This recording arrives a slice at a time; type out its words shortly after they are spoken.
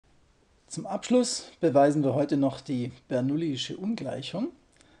Zum Abschluss beweisen wir heute noch die Bernoullische Ungleichung.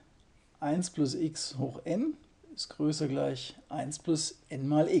 1 plus x hoch n ist größer gleich 1 plus n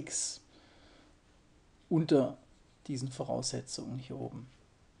mal x. Unter diesen Voraussetzungen hier oben.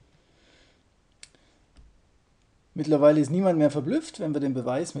 Mittlerweile ist niemand mehr verblüfft, wenn wir den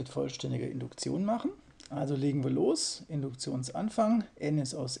Beweis mit vollständiger Induktion machen. Also legen wir los. Induktionsanfang. N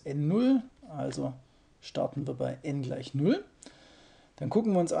ist aus n 0, also starten wir bei n gleich 0. Dann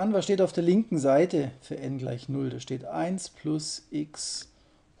gucken wir uns an, was steht auf der linken Seite für n gleich 0. Da steht 1 plus x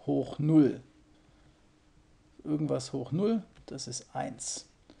hoch 0. Irgendwas hoch 0, das ist 1.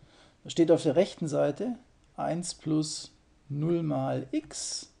 Da steht auf der rechten Seite 1 plus 0 mal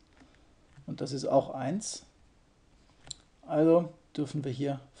x und das ist auch 1. Also dürfen wir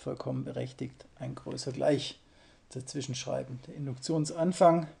hier vollkommen berechtigt ein größer gleich dazwischen schreiben. Der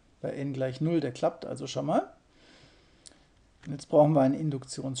Induktionsanfang bei n gleich 0, der klappt also schon mal. Und jetzt brauchen wir einen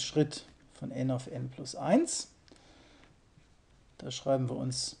Induktionsschritt von n auf n plus 1. Da schreiben wir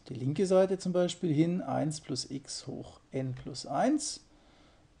uns die linke Seite zum Beispiel hin, 1 plus x hoch n plus 1.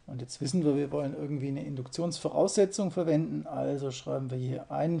 Und jetzt wissen wir, wir wollen irgendwie eine Induktionsvoraussetzung verwenden, also schreiben wir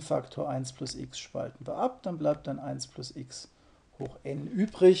hier einen Faktor 1 plus x spalten wir ab, dann bleibt dann 1 plus x hoch n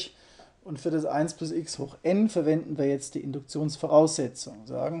übrig. Und für das 1 plus x hoch n verwenden wir jetzt die Induktionsvoraussetzung.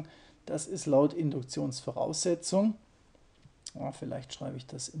 Sagen, das ist laut Induktionsvoraussetzung. Ja, vielleicht schreibe ich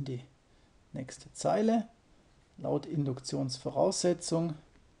das in die nächste Zeile. Laut Induktionsvoraussetzung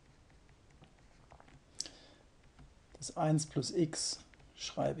das 1 plus x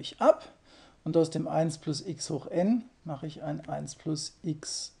schreibe ich ab und aus dem 1 plus x hoch n mache ich ein 1 plus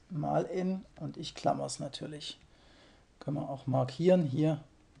x mal n und ich klammer es natürlich. Können wir auch markieren. Hier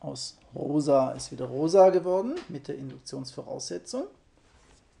aus rosa ist wieder rosa geworden mit der Induktionsvoraussetzung.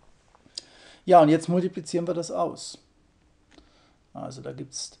 Ja, und jetzt multiplizieren wir das aus. Also da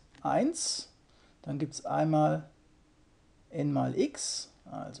gibt es 1, dann gibt es einmal n mal x,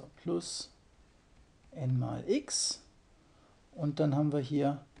 also plus n mal x. Und dann haben wir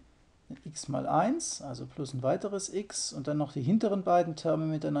hier x mal 1, also plus ein weiteres x. Und dann noch die hinteren beiden Terme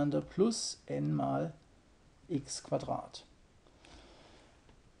miteinander plus n mal x Quadrat.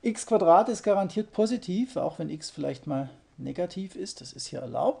 X Quadrat ist garantiert positiv, auch wenn x vielleicht mal negativ ist. Das ist hier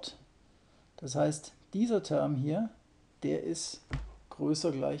erlaubt. Das heißt, dieser Term hier, der ist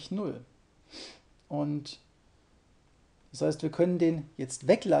größer gleich 0. Und das heißt, wir können den jetzt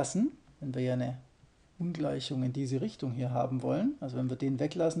weglassen, wenn wir ja eine Ungleichung in diese Richtung hier haben wollen. Also wenn wir den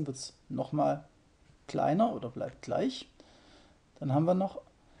weglassen, wird es nochmal kleiner oder bleibt gleich. Dann haben wir noch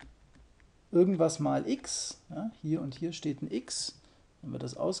irgendwas mal x. Ja, hier und hier steht ein x. Wenn wir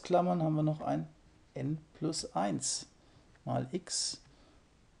das ausklammern, haben wir noch ein n plus 1 mal x.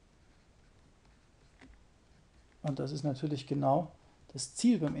 Und das ist natürlich genau das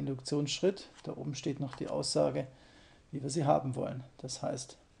Ziel beim Induktionsschritt. Da oben steht noch die Aussage, wie wir sie haben wollen. Das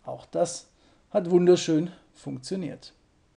heißt, auch das hat wunderschön funktioniert.